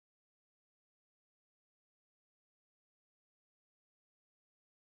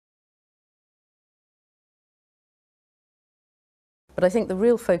But I think the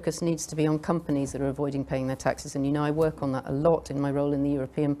real focus needs to be on companies that are avoiding paying their taxes. And, you know, I work on that a lot in my role in the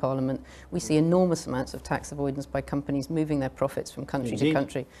European Parliament. We see enormous amounts of tax avoidance by companies moving their profits from country to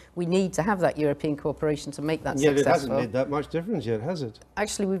country. We need to have that European cooperation to make that successful. Yet it hasn't made that much difference yet, has it?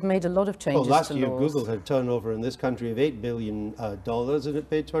 Actually, we've made a lot of changes to laws. Last year Google had turnover in this country of $8 billion and it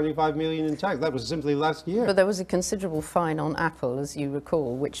paid $25 million in tax. That was simply last year. But there was a considerable fine on Apple, as you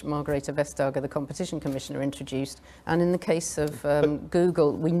recall, which Margrethe Vestager, the Competition Commissioner, introduced. And in the case of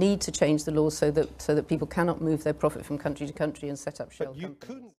Google, we need to change the laws so that people cannot move their profit from country to country and set up shell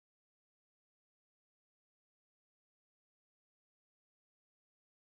companies.